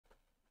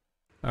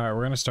Alright,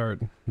 we're gonna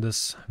start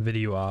this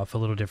video off a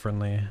little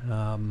differently.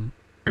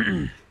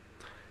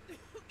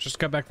 Just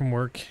got back from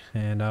work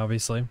and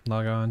obviously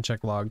log on,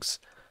 check logs.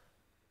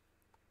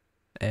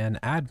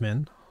 And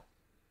admin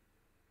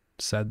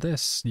said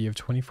this: you have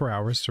 24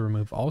 hours to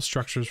remove all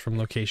structures from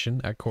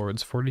location at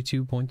chords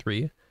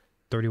 42.3,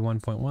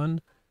 31.1,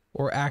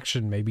 or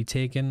action may be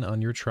taken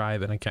on your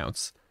tribe and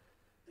accounts.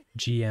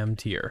 GM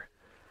tier.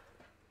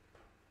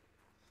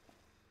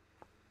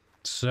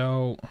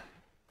 So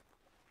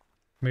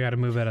we gotta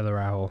move out of the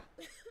Rahul.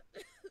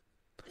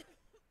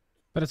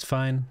 But it's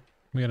fine.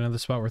 We got another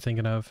spot we're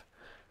thinking of.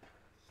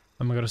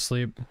 I'm gonna go to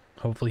sleep.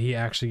 Hopefully he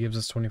actually gives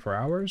us 24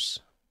 hours.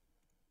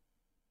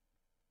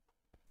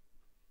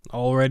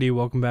 Alrighty,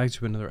 welcome back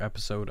to another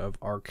episode of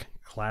Ark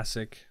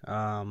Classic.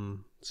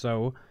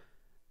 So,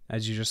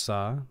 as you just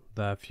saw,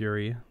 the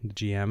Fury, the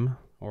GM,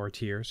 or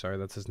tier, sorry,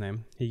 that's his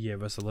name, he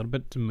gave us a little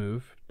bit to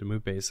move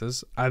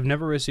bases. I've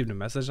never received a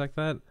message like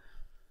that.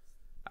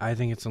 I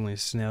think it's only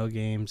Snail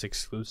Games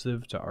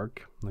exclusive to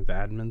Ark, like the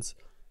admins.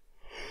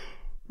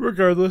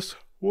 Regardless,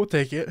 we'll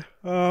take it.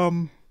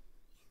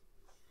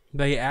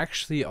 They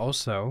actually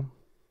also,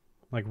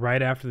 like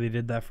right after they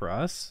did that for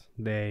us,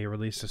 they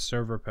released a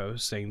server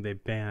post saying they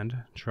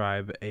banned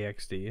Tribe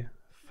AXD.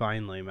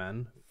 Finally,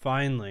 man.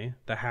 Finally,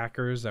 the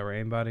hackers that were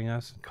aimbotting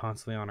us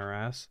constantly on our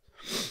ass.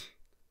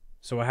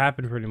 So what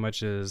happened pretty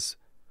much is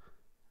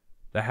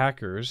the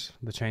hackers,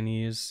 the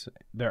Chinese,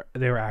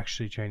 they were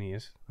actually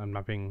Chinese. I'm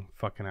not being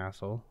fucking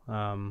asshole.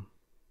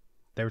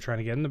 They were trying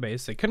to get in the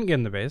base. They couldn't get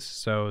in the base,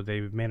 so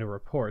they made a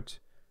report.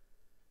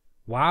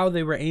 While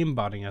they were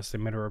aimbotting us, they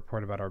made a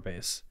report about our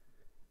base.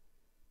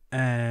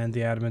 And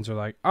the admins are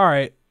like,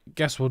 alright,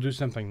 guess we'll do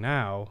something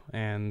now.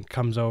 And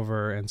comes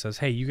over and says,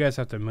 hey, you guys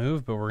have to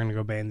move, but we're going to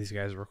go ban these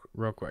guys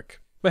real quick.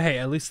 But hey,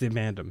 at least they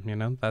banned them, you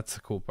know? That's the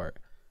cool part.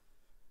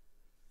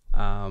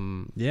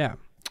 Yeah.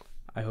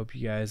 I hope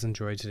you guys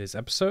enjoyed today's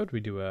episode.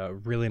 We do a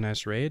really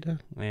nice raid.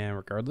 And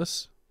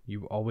regardless,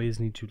 you always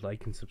need to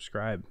like and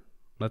subscribe.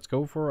 Let's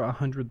go for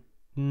 100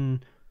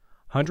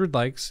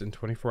 likes in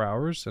 24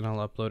 hours, and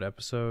I'll upload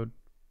episode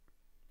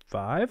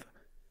 5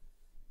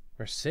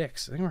 or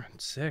 6. I think we're on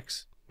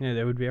 6. Yeah,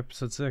 that would be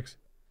episode 6.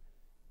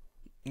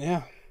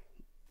 Yeah.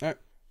 All right.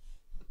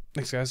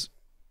 Thanks, guys.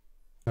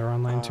 They're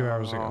online 2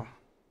 hours ago.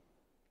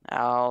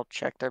 I'll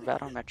check their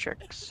battle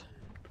metrics.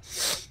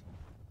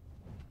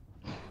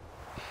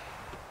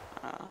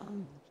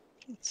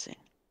 Let's see.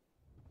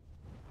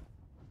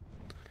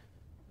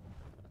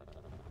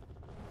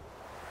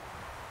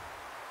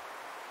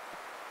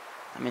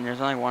 I mean,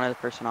 there's only one other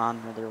person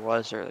on, or there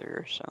was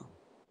earlier, so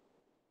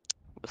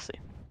we'll see.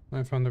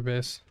 I found their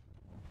base.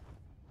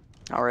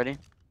 Already?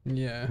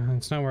 Yeah,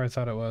 it's not where I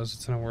thought it was.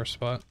 It's in a worse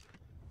spot.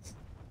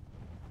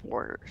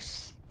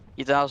 Worse.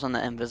 You thought it was on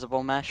the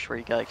invisible mesh where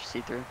you got like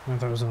see through? I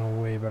thought it was in a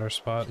way better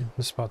spot.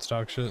 This spot's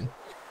dog shit.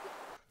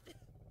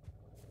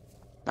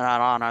 They're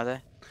not on, are they?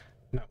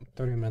 No,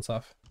 30 minutes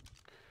off.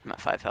 I'm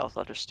at 5 health,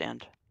 I'll just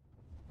stand.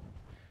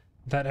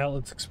 That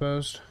outlet's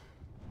exposed.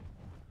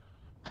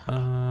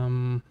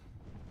 That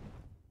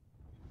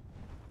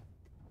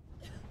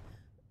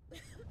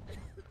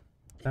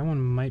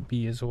one might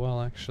be as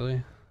well,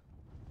 actually.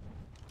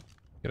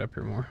 Get up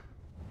here more.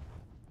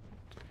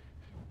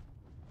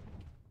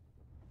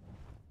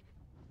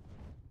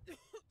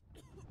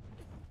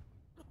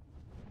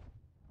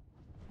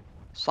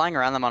 Flying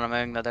around them on a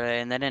moon the other day,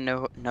 and they didn't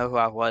know who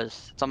I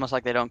was. It's almost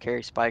like they don't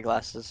carry spy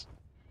glasses.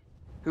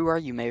 Who are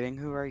you, Maving?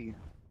 Who are you?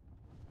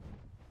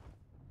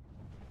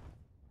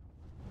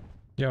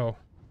 Yo.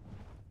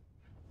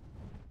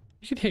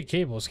 You can hit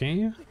cables, can't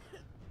you?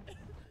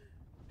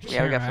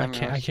 Yeah, we got flame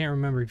arrows. I can't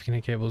remember if you can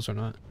hit cables or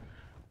not.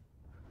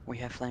 We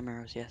have flame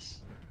arrows,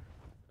 yes.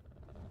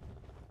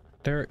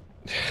 They're...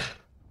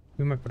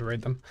 we might be able to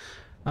raid them.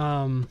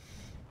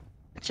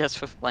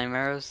 Just with flame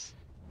arrows?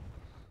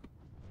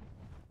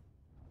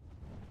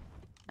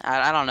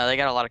 I don't know, they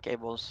got a lot of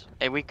cables.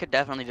 Hey, we could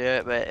definitely do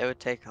it, but it would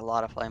take a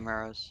lot of flame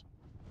arrows.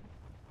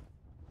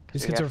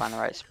 These We kids gotta are find the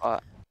right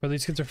spot. But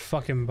these kids are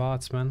fucking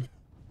bots, man.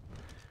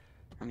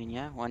 I mean,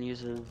 yeah, one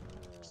uses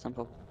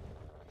simple.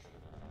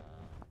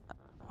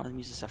 One of them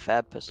uses a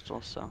fab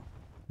pistol, so.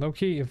 Low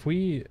key, if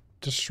we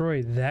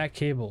destroy that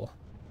cable,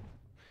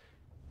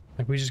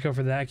 like we just go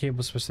for that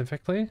cable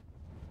specifically.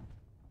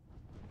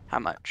 How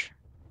much?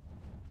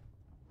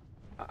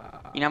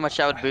 You know how much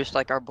that would boost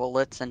like our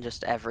bullets and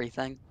just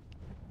everything?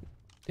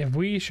 If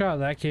we shot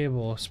that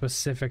cable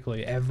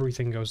specifically,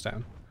 everything goes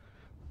down.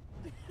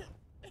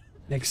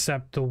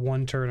 Except the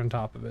one turret on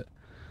top of it.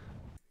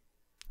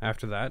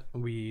 After that,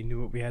 we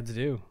knew what we had to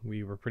do.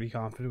 We were pretty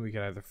confident we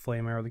could either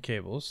flame arrow the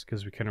cables,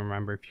 because we couldn't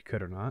remember if you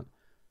could or not,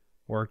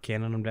 or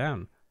cannon them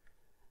down.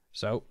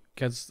 So,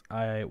 because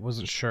I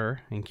wasn't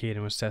sure, and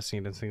Caden was testing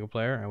it in single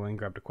player, I went and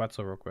grabbed a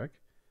Quetzal real quick.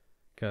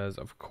 Because,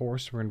 of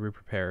course, we're going to be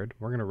prepared.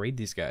 We're going to raid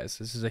these guys.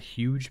 This is a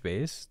huge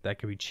base that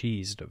can be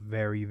cheesed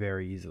very,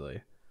 very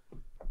easily.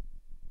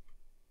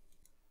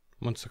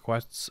 Once the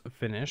quest's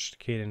finished,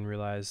 Caden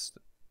realized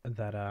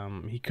that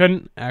he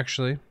couldn't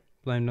actually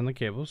blame on the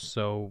cables,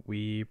 so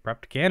we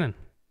prepped a cannon.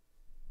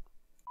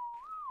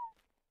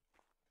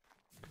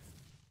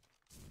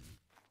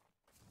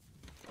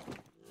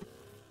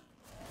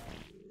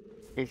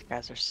 These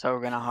guys are so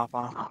gonna hop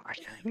on while we're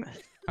doing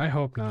this. I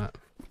hope not.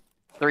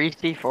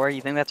 3C4,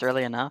 you think that's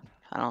really enough?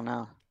 I don't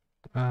know.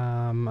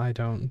 I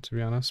don't, to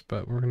be honest,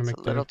 but we're gonna It's make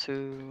a do. little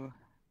too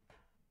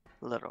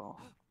little.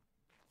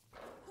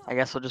 I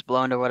guess we'll just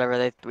blow into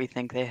whatever we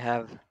think they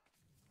have.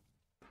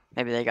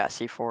 Maybe they got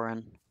C4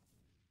 in.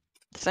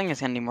 This thing is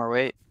gonna need more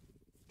weight.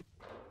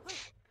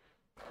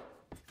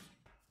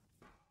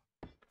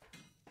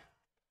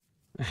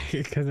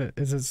 Because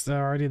is it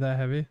already that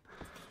heavy?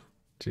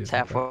 Jeez, It's okay.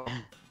 halfway.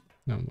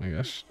 Oh my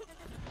gosh.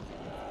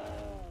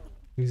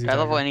 Easy Should I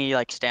level dagger. any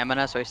like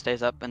stamina so he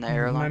stays up in the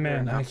air My longer?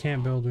 man, No? I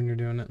can't build when you're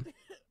doing it.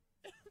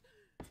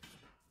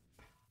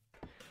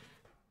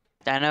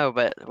 I know,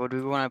 but would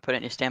we want to put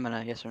any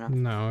stamina? Yes or no?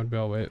 No, I'd be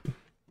all wait.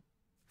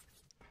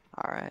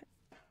 All right.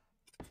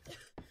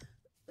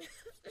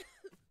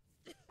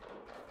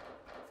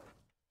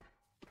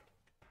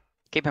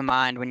 Keep in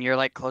mind when you're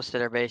like close to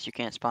their base, you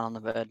can't spawn on the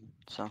bed.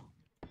 So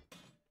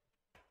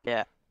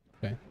Okay,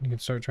 you can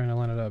start trying to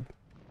line it up.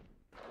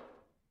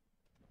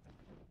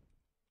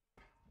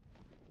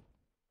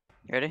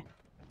 you ready?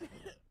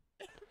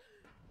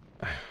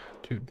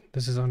 Dude,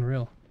 this is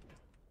unreal.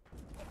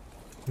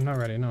 I'm not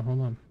ready. No,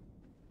 hold on.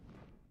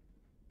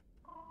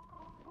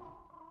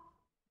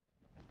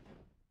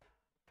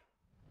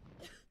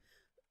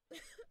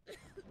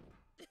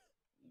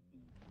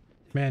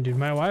 Man, dude,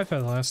 my Wi-Fi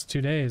the last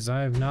 2 days,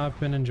 I have not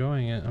been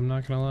enjoying it. I'm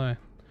not gonna lie.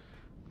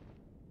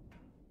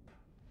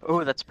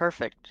 Oh, that's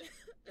perfect.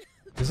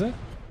 Is it?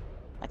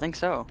 I think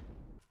so.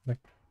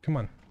 Come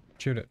on,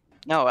 shoot it.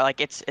 No, like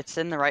it's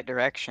in the right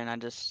direction. I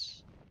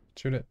just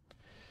Shoot it.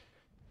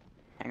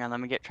 hang on. Let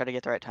me try to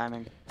get the right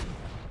timing.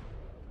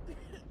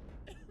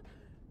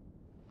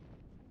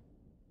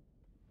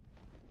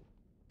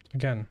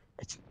 Again.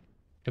 It's-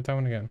 Get that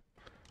one again.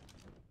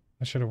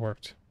 That should have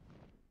worked.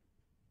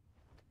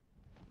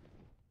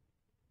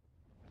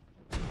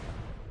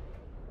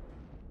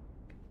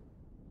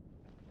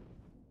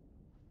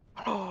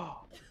 Oh,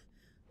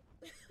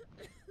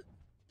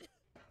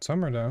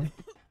 Some are down.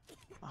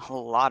 a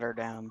whole lot are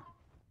down.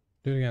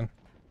 Do it again.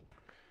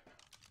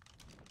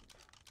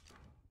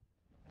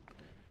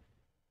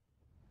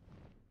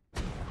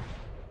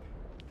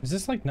 Is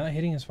this like not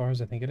hitting as far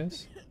as I think it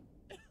is?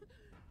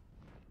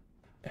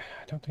 I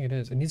don't think it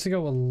is. It needs to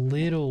go a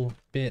little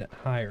bit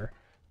higher.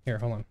 Here,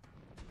 hold on.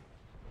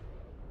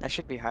 That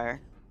should be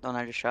higher. The one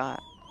I just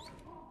shot.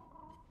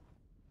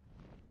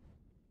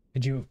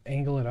 Did you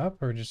angle it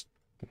up or just...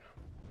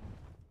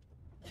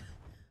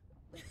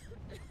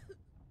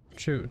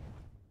 Shoot.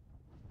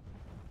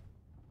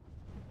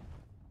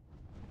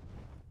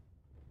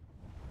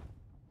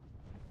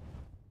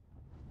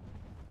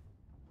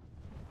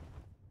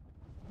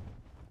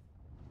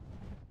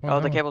 Oh,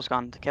 the no. cable's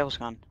gone. The cable's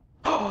gone.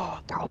 Oh,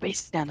 their whole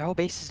base is down. Their whole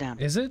base is down.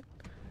 Is it?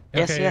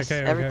 Yes, Okay, yes,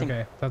 okay, everything.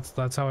 okay.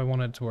 That's how I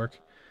wanted it to work.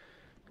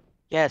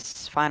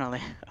 Yes,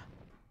 finally.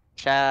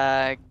 Should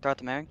I throw out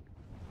the Mary?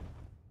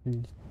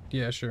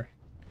 Yeah, sure.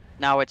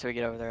 Now wait till we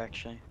get over there.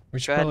 Actually, We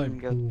should go ahead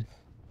probably... and go.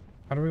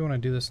 How do we want to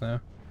do this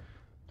now?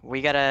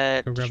 We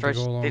gotta Go grab the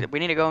destroy. golem. We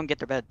need to go and get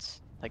their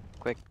beds, like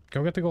quick.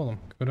 Go get the golem.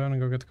 Go down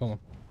and go get the golem.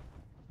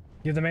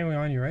 You have the melee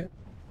on you, right?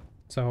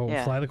 So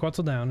Yeah. fly the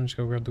Quetzal down and just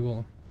go grab the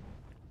golem.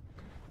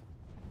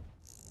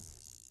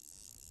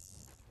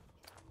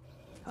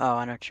 Oh,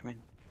 I know what you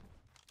mean.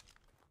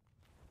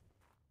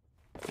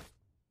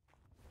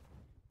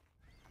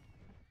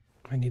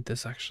 I need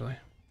this actually.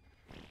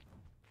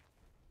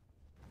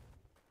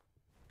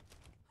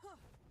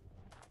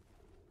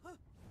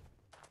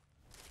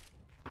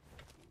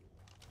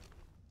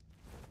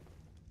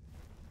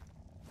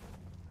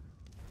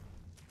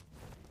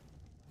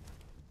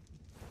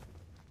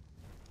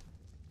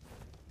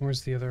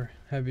 Where's the other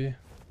heavy?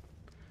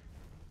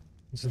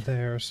 It's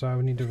there, so I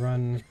would need to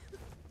run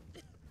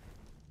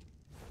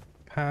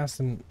past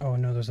and... Oh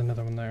no, there's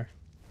another one there.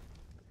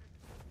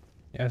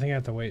 Yeah, I think I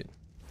have to wait.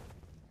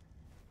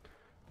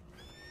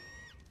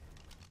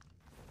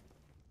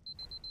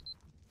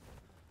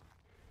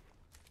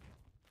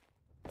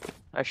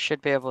 I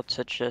should be able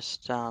to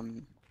just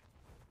I'm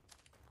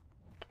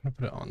gonna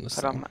put it on this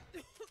put on thing.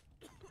 my...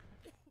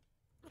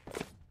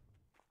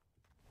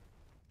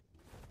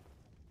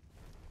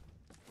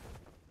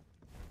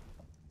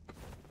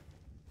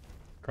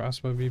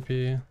 Crossbow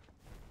VP.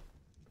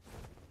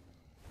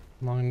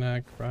 Long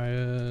neck,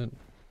 riot.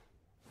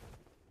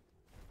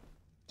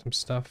 Some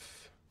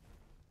stuff.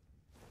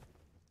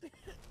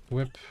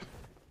 Whip.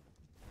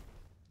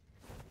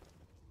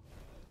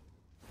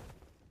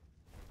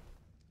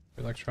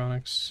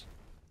 Electronics.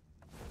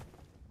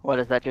 What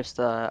is that? Just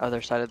the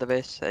other side of the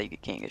base that you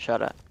can't get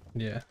shot at.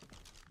 Yeah.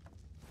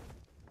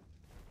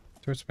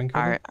 Throw a spin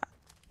All cover? right,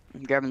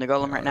 I'm grabbing the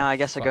golem right now. I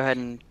guess I'll go Fuck. ahead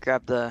and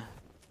grab the.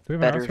 Do we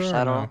have an better Arthur or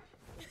saddle. no?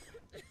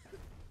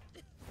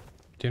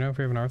 Do you know if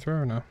we have an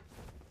Arthur or no?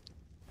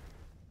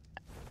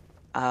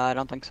 I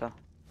don't think so.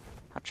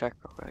 I'll check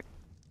real quick.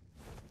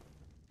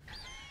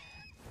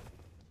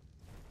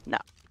 No.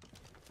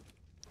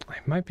 I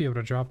might be able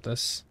to drop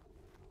this.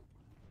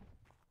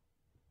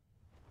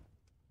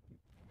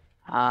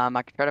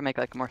 I could try to make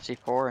like more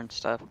C4 and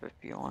stuff if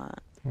you want.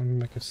 Let me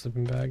make a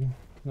sleeping bag.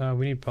 No,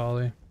 we need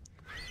poly.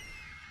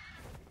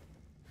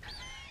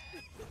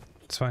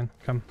 It's fine.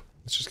 Come.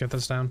 Let's just get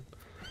this down.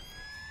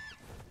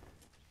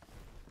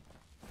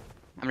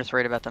 I'm just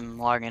worried about them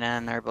logging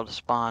in. They're able to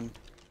spawn.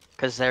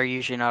 Because they're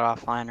usually not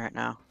offline right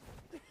now.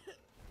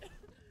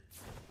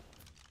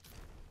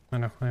 I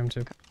know, I am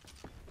too.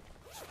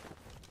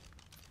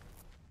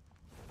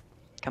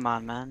 Come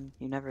on, man.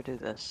 You never do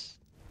this.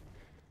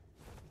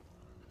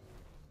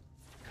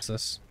 What's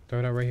this? Throw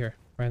it out right here.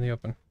 Right in the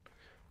open.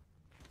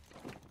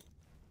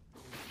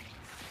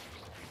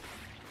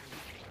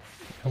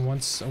 And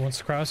once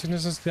crowd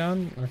sickness is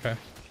down, okay.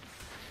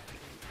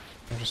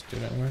 I'll just do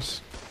it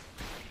anyways.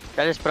 Should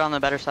I just put on the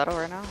better saddle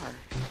right now? Or?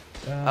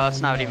 Oh,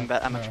 it's not even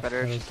that much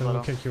better. It's just a It'll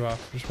little. kick you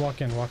off. Just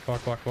walk in. Walk.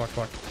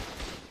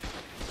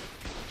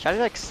 Should I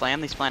like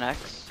slam these Plan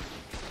X?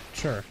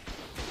 Sure.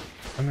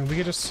 I mean, we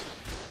could just...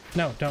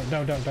 No, don't.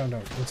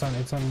 It's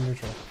on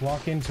neutral.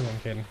 Walk into him,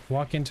 Caden.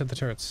 Walk into the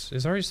turrets.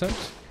 Is it already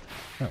soaked?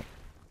 No.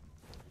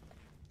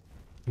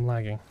 I'm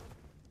lagging.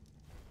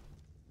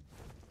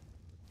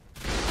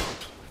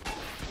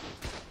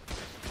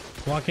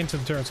 Walk into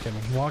the turrets,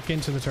 Caden. Walk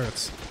into the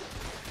turrets.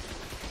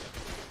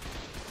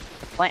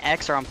 Plan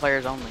X are on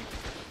players only.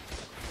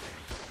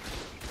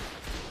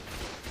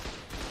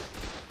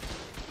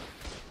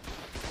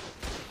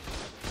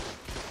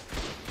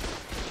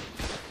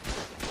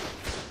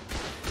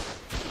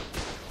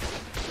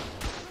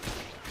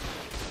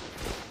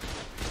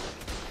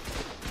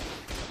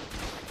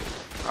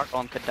 Our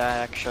golem could die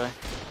actually.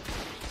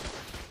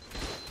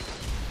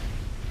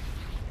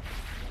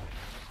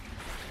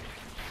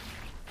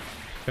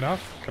 Get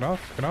off.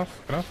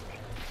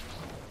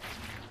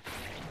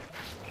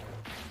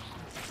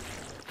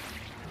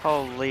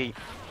 Holy.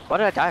 What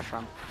did I die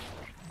from?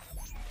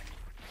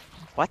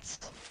 What?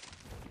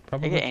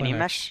 Probably I get any Plan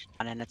mesh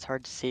on and it's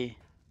hard to see.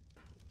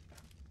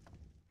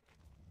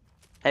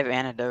 I have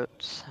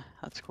antidotes.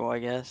 That's cool, I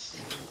guess.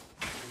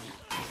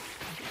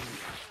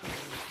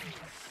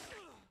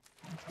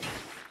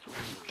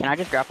 Can I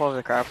just grapple over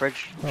the crowd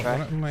bridge? Oh, Try?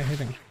 what am I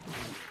hitting?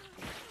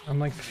 I'm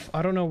like,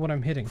 I don't know what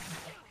I'm hitting.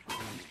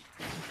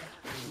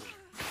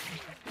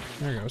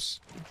 There it goes.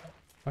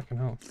 Fucking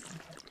hell.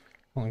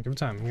 Hold on, give it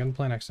time. I'm gonna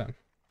play next time.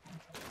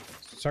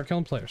 Start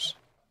killing players.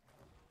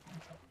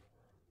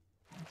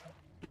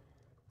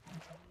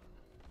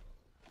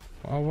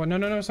 Oh, what?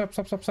 No,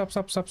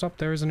 stop.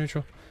 There is a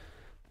neutral.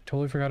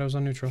 Totally forgot I was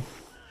on neutral.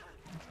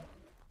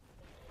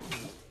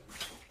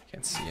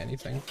 Can't see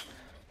anything.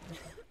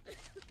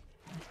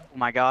 Oh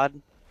my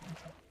god.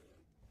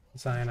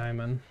 Zion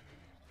Iman.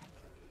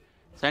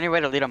 Is there any way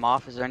to lead them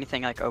off? Is there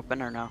anything like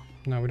open or no?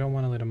 No, we don't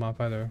want to lead them off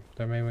either.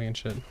 They're melee and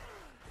shit.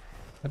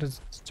 That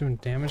is doing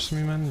damage to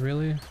me, man.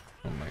 Really?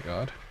 Oh my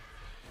god.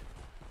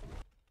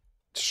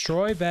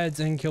 Destroy beds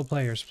and kill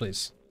players,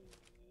 please.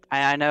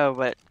 I know,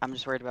 but I'm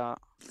just worried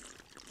about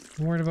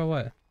I'm worried about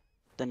what?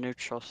 the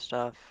neutral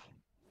stuff.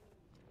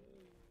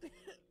 Is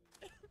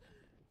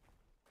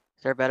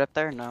there a bed up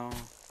there? No.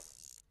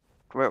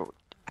 Where?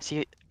 I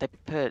see they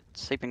put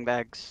sleeping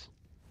bags.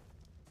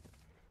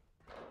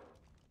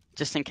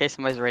 Just in case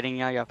somebody's raiding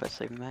you, y'all put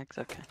sleeping bags?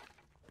 Okay.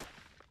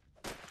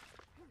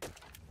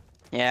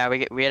 Yeah,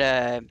 we had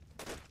a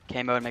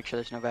K mode, make sure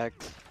there's no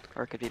bags.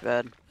 Or it could be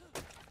bad.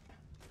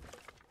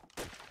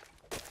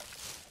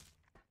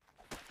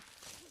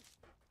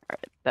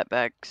 Alright, that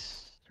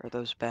bags, or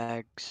those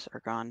bags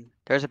are gone.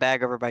 There's a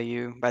bag over by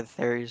you, by the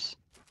theories.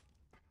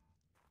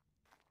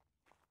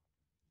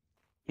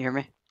 You hear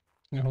me?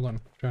 Yeah, hold on.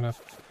 Trying to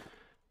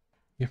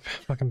get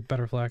fucking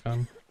better flak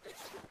on.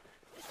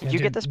 Did you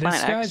get this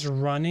Planet This guy's X?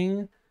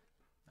 running.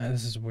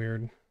 This is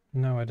weird.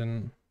 No, I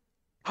didn't.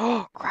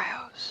 Oh,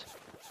 cryos.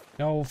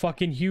 No,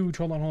 fucking huge.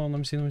 Hold on. Let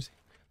me see.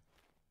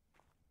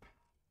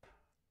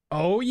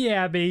 Oh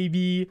yeah,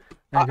 baby.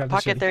 I got the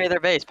Pocket shit. theory, their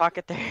base.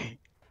 Pocket theory.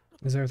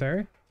 Is there a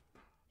theory?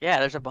 Yeah,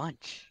 there's a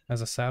bunch.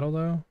 As a saddle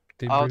though?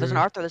 Oh, there's an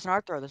Arthur. There's an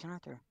Arthur. There's an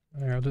Arthur.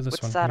 Here, I'll do this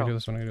What's one. saddle? I can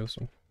do this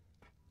one.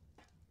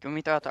 Can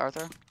we throw out the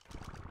Arthur?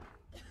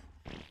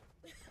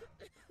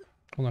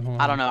 Hold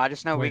on. I don't know. I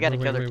just know we gotta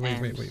kill their wait.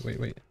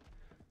 clans.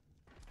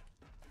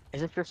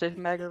 Is it your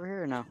sleeping bag over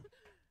here or no?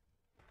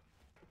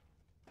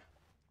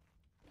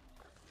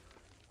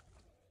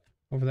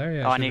 Over there,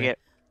 yeah. Oh, it I should need to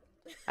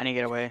be.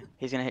 get away.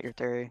 He's gonna hit your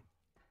theory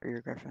or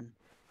your griffin.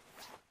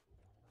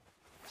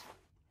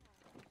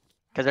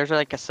 Cause there's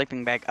like a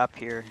sleeping bag up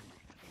here.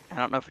 I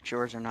don't know if it's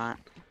yours or not.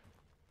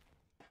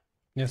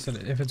 Yes,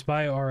 if it's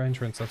by our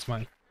entrance, that's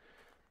mine.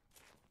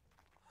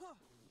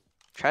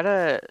 Try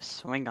to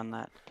swing on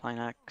that Plane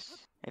X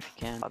if you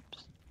can.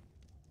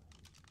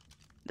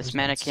 This Where's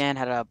mannequin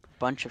had a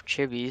bunch of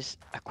chibis.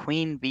 A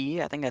queen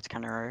bee. I think that's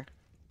kind of rare.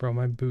 Bro,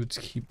 my boots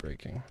keep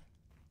breaking.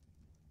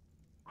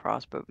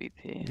 Crossbow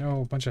BP.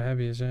 Oh, a bunch of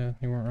heavies. Yeah,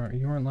 you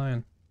weren't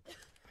lying.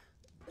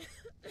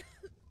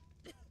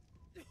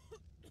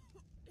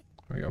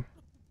 There we go.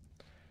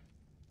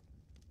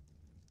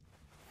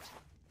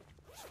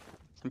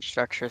 Some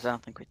structures. I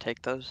don't think we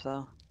take those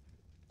though.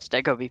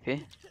 Stego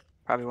BP.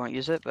 Probably won't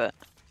use it, but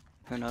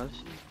Who knows?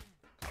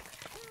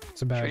 It's a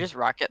Should bad. we just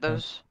rocket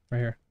those? Right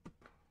here.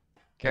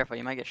 Careful,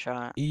 you might get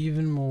shot.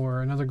 Even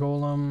more. Another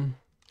golem.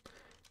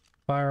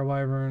 Fire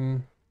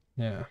wyvern.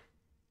 Yeah.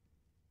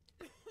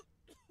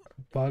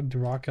 Bugged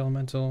rock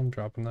elemental. I'm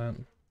dropping that.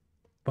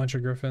 Bunch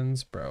of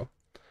griffins, bro.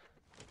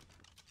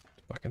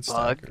 Fucking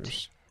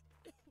stackers.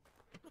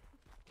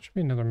 Should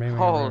be another Maywing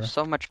over Oh, here.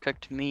 so much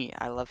cooked meat.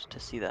 I love to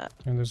see that.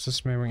 And there's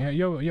this Maywing. Yeah,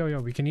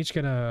 yo. We can each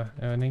get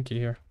an Inky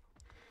here.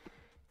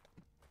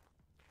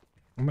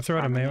 I'm gonna throw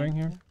out a Farming Maywing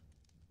here.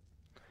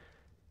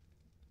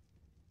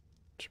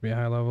 Should be a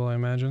high level, I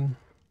imagine.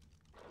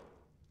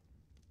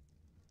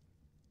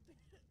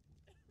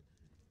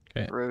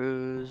 Okay.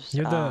 Ruse.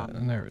 You have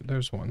the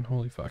there's one.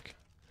 Holy fuck.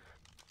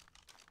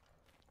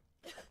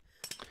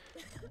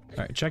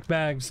 Alright, check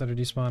bags that are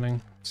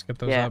despawning. Let's get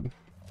those Yeah. up.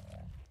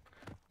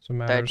 So Did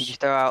matters. you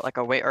throw out like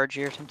a weight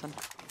RG or something?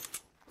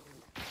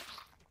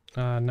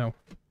 No.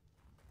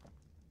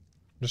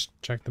 Just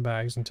check the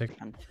bags and take.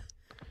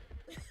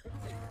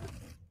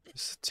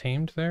 Is it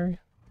tamed there?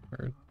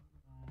 Or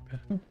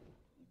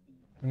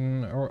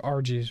or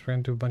RGs. We're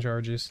gonna do a bunch of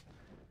RGs.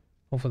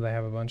 Hopefully they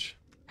have a bunch.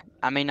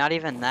 I mean, not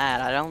even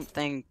that. I don't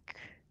think.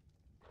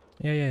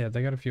 Yeah.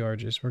 They got a few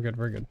RGs. We're good.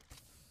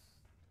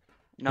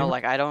 No, Yeah.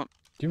 like I don't.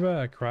 Do you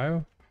have a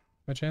cryo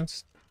by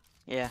chance?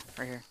 Yeah,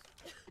 right here.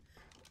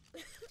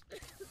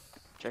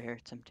 It's right here.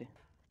 It's empty.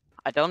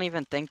 I don't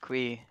even think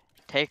we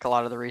take a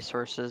lot of the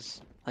resources,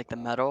 like the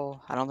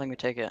metal. I don't think we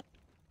take it.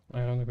 I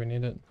don't think we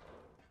need it.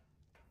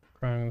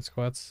 Crying the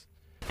squats.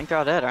 I think they're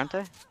all dead, aren't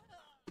they?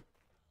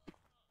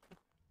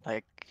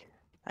 Like,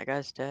 that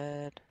guy's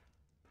dead.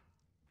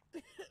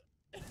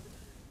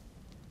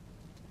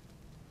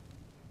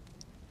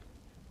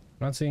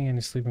 I'm not seeing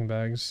any sleeping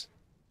bags.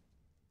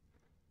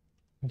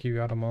 I think you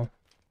got them all.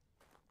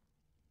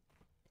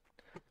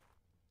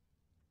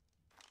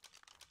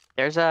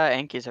 There's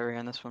Ankies over here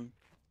in this one.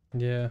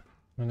 Yeah,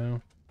 I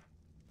know.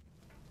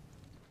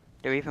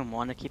 Do we even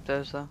want to keep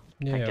those though?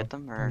 Yeah, Like, get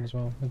them might or as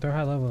well. If they're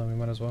high level, then we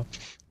might as well.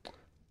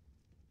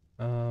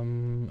 I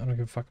don't give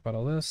a fuck about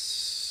all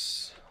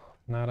this.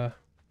 Nada.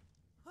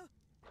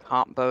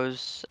 comp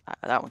bows?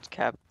 That one's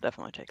cap.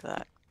 Definitely take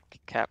that.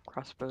 Cap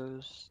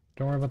crossbows.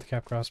 Don't worry about the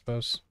cap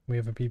crossbows. We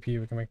have a PP,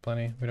 we can make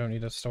plenty. We don't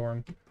need to store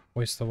them.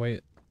 Waste the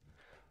weight.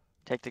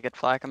 Take the good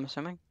flak, I'm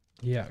assuming.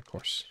 Yeah, of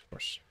course.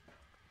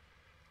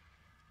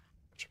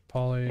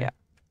 Poly. Yeah.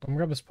 I'm gonna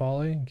grab this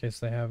poly in case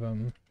they have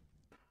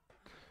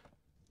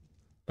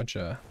bunch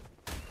of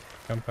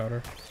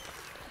gunpowder.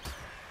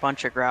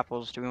 Bunch of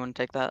grapples. Do we want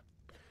to take that?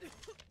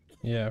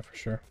 Yeah, for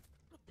sure.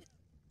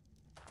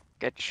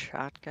 Good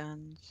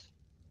shotguns.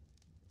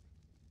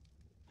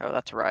 Oh,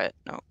 that's a riot.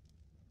 No.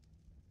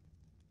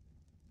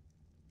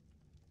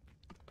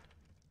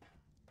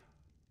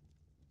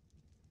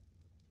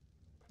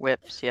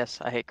 Whips. Yes,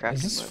 I hate crafting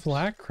Is this whips.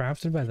 flak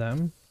crafted by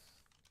them?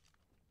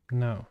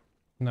 No.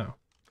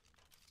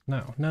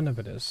 None of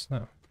it is.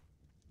 No.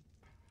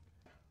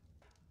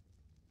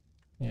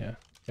 Yeah.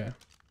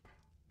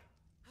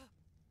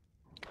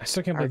 I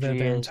still can't believe they had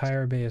their RG is-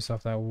 entire base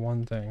off that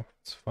one thing.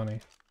 It's funny.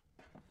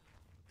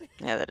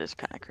 Yeah, that is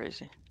kind of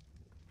crazy.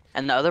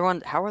 And the other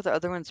one, how were the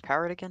other ones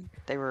powered again?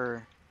 They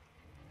were.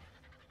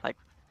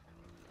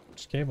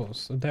 Just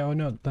cables. They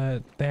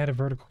had a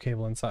vertical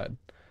cable inside.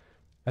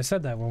 I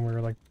said that when we were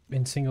like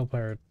in single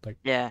player, like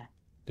Yeah.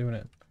 doing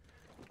it.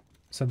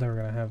 Said they were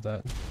gonna have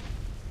that.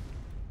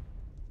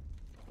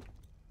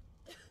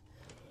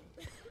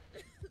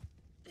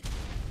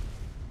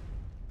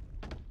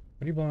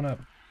 What are you blowing up?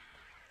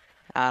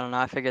 I don't know.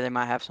 I figure they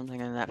might have something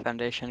in that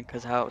foundation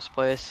because how it was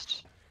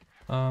placed.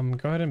 Go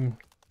ahead and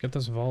get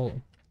this vault.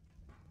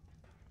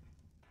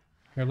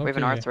 Here, We have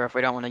an low-key- Arthur if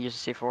we don't want to use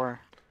a C4.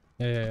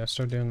 Yeah.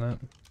 Start doing that.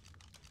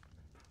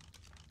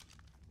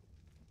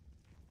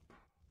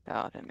 Oh,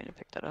 I didn't mean to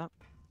pick that up.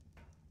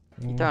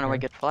 You throwing away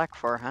Okay. good flak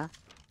for, huh?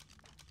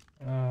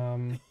 I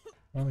don't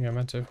think I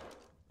meant to.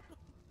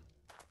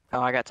 Oh,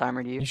 I got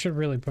timer to You you. should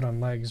really put on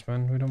legs,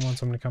 man. We don't want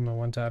someone to come and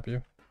one tap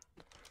you.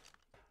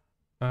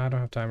 I don't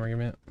have timer, give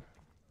me it.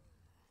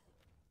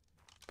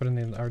 Put in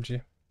the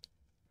RG.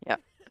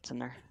 It's in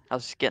there. I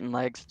was just getting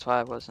legs, that's why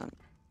I wasn't.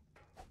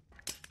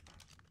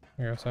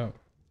 Here goes out.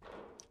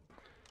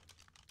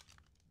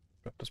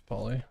 Drop this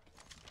poly.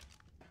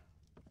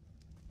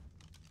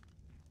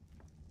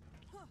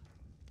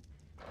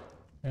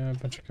 Yeah, a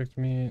bunch of cooked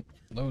meat.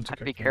 Loads of Have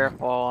to cooked be meat.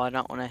 careful. I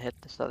don't want to hit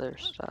this other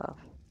stuff.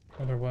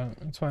 Other what?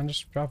 It's fine,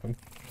 just drop them.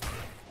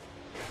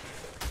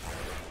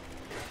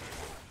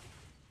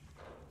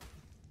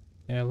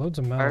 Yeah, loads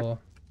of metal.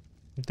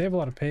 If they have a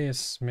lot of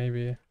pace,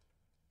 maybe.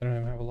 They don't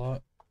even have a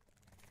lot.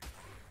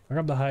 I'll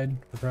grab the hide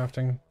for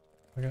crafting.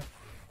 Okay.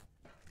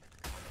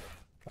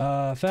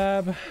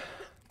 Fab.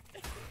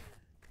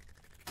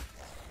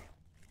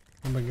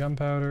 And the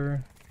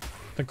gunpowder.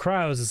 The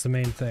cryos is the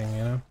main thing,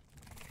 you know?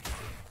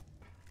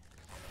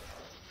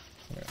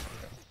 Okay.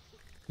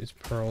 These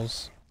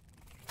pearls.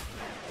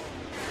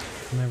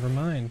 Never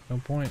mind, no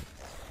point.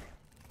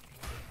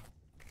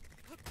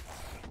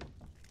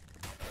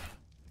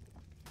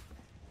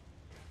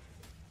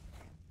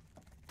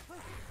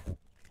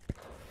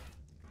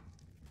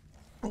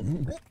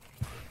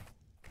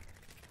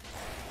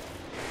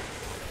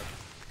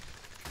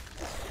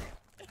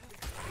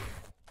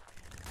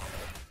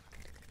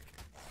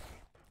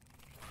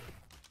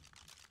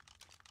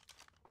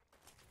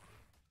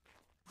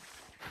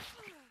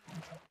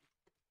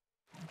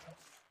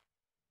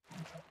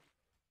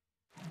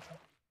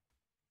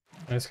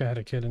 This guy had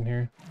a kid in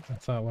here. I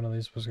thought one of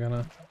these was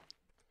gonna.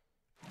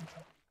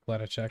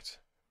 Glad I checked.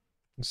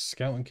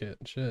 Scouting kit,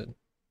 shit.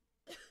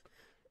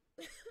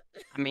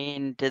 I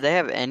mean, did they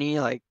have any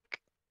like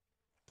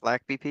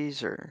black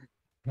BPs or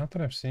Not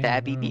that I've seen.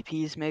 Babby No.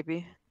 BPs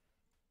maybe?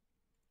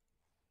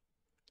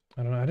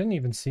 I don't know. I didn't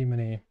even see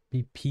many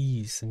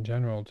BPs in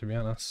general, to be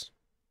honest.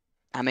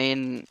 I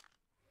mean,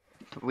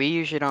 we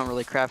usually don't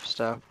really craft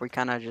stuff. We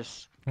kind of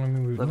just I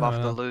mean, we, live no, off the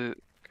no,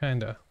 loot.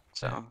 kinda,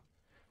 So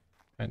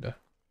kinda.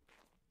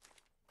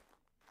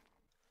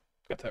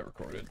 Got that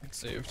recorded and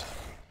saved.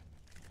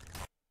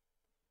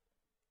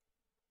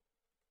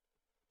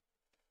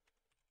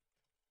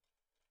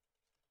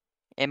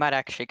 it might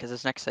actually, because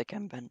it's next to the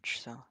chem bench.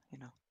 So you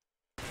know.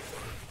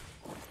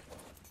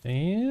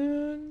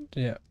 And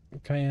yeah,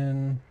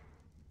 Cayenne.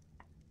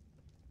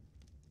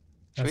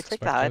 Should we As take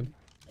the hide? expected.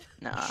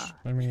 Nah,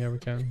 I mean, yeah, we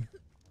can.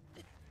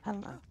 I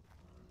don't know.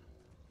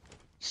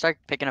 Start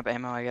picking up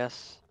ammo, I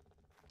guess.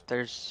 If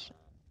there's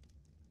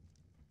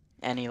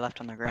any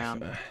left on the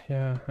ground.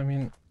 Yeah, I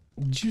mean,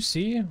 did you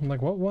see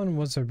like what one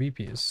was their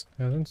BPs?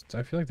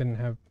 I feel like they didn't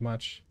have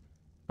much.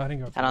 I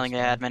didn't go. I through don't this think they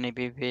one. had many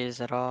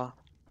BPs at all.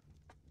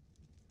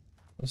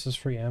 This is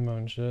free ammo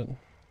and shit.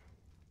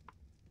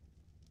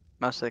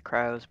 Mostly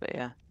crows, but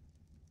yeah.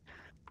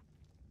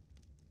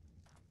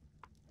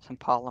 Some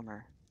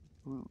polymer.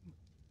 Ooh.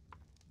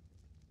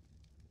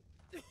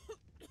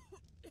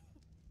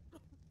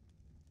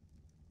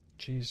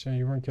 Jeez, so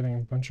you weren't getting a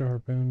bunch of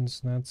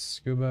harpoons, nets,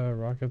 scuba,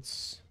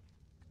 rockets.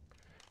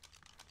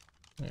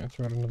 Yeah,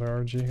 throw out another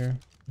RG here.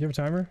 You have a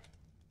timer?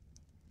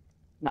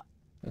 No.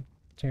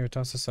 Here,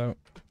 toss this out.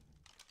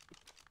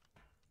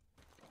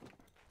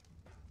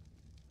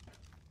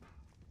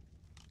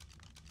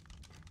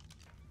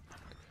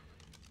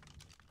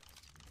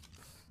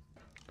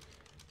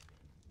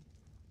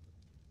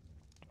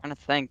 Trying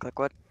to think, like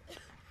what?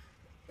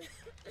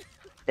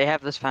 They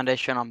have this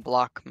foundation on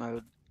block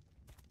mode.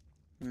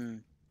 Hmm.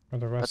 Or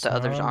the rest the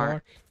others not on aren't.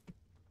 block?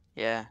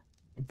 Yeah.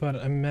 But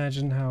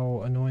imagine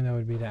how annoying that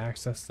would be to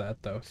access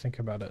that, though. Think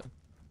about it.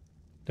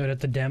 Dude, at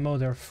the demo,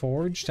 they're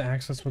forged to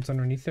access what's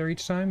underneath there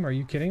each time? Are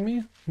you kidding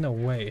me? No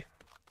way.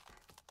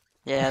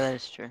 Yeah, that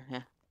is true.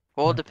 Yeah.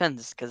 Well, it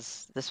depends,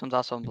 because this one's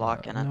also on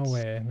block, and No it's...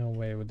 way. No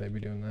way would they be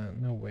doing that.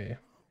 No way.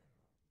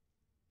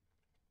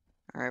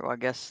 Alright, well, I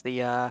guess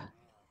the,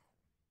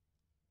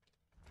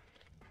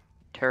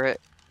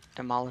 turret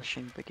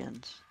demolishing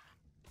begins.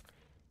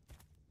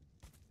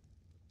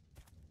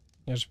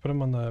 Yeah, just put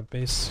them on the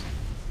base.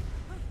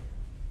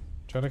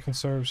 Try to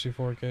conserve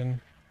C4 kid.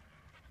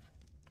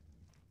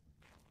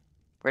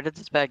 Where did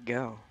this bag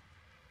go?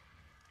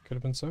 Could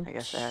have been so. I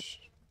guess that...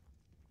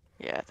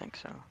 Yeah, I think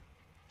so.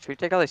 Should we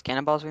take all these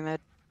cannonballs we made?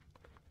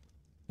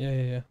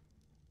 Yeah.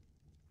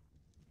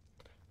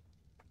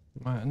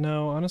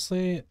 No,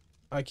 honestly,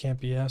 I can't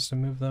be asked to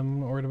move them. I'm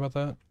not worried about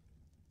that.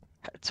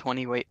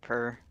 20 weight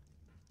per.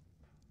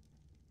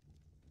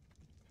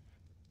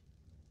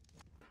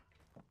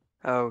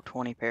 Oh,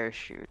 20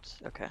 parachutes.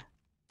 Okay.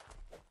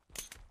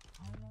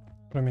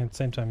 But I mean, at the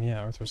same time, yeah,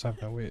 Arthur's have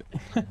no weight.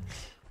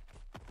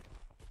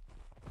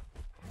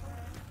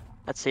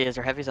 Let's see, is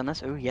there heavies on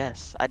this? Ooh,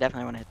 yes. I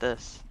definitely want to hit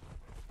this.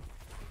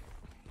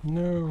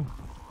 No.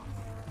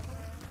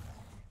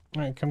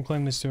 Alright, come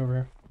claim these two over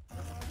here.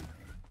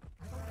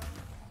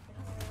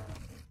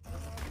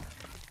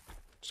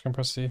 Just gonna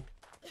press C.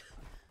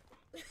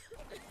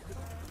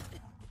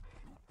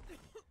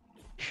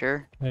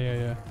 Sure?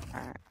 Yeah.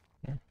 Alright.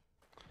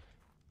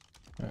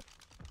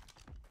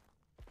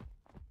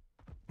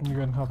 You go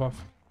ahead and hop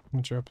off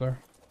once you're up there.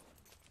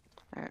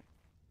 Alright.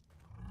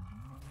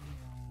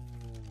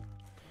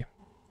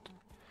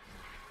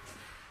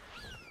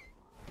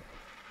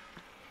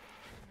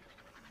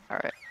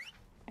 Alright.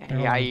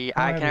 Yeah,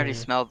 I can already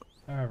smell...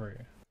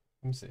 However,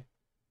 let me see.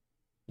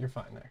 You're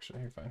fine,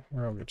 actually. You're fine.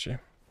 We're all good, you.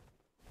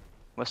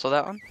 Whistle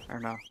that one? Or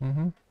no?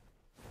 Mm-hmm.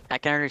 I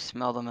can already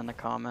smell them in the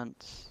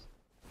comments.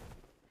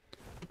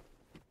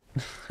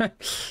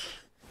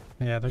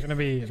 Yeah, they're gonna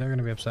be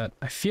upset.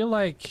 I feel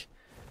like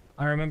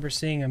I remember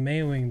seeing a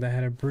Maywing that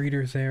had a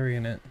breeder theory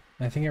in it.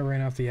 I think it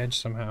ran off the edge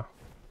somehow.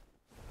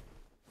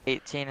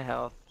 18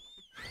 health.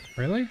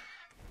 Really?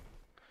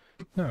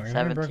 No, you're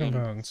not broken 17.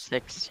 bones.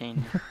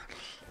 16.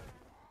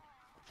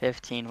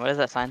 15. What does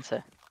that sign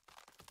say?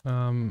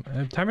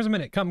 Timer's a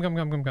minute. Come.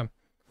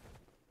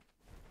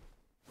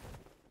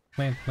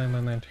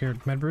 Land. Here,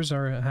 med brews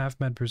are half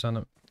med brews on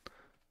it.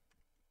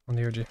 On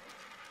the OG.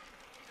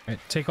 Alright,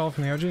 take all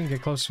from the OG and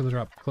get close to the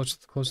drop. Close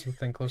to the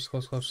thing. Close.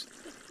 Alright,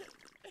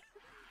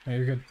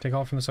 you're good. Take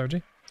all from this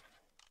RG.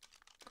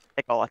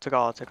 I took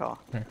all.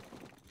 Here.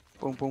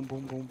 Boom, boom,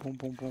 boom, boom, boom,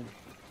 boom, boom.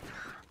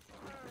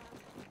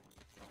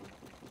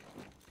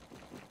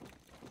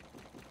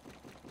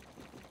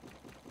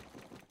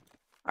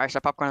 Alright,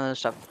 start popcorn on this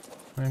stuff.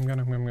 I'm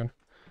gonna.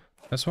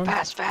 This one?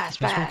 Fast, fast,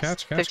 This one,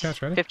 fast.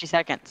 catch, ready? 50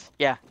 seconds.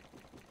 Yeah.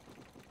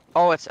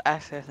 Oh, it's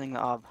accessing the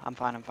ob. I'm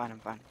fine.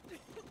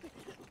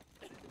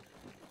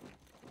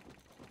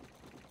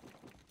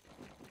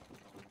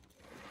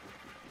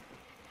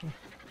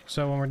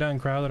 So when we're done,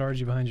 crowd at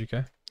RG behind you,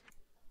 okay?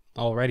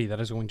 Alrighty, that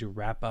is going to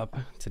wrap up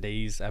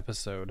today's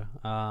episode.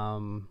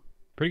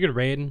 Pretty good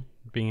raid,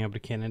 being able to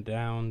can it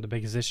down. The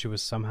biggest issue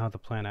was somehow the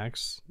Plan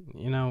X.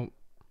 You know,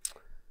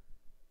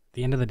 at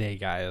the end of the day,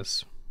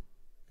 guys,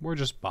 we're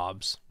just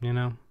bobs, you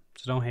know?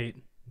 So don't hate.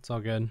 It's all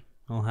good.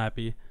 All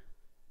happy.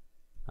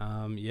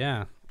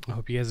 Yeah, I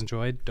hope you guys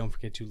enjoyed. Don't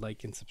forget to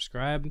like and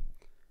subscribe.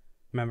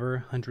 Remember,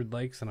 100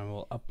 likes and I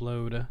will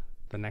upload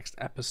the next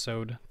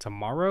episode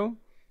tomorrow.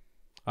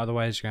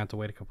 Otherwise, you're going to have to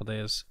wait a couple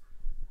days.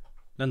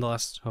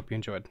 Nonetheless, hope you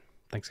enjoyed.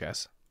 Thanks,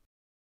 guys.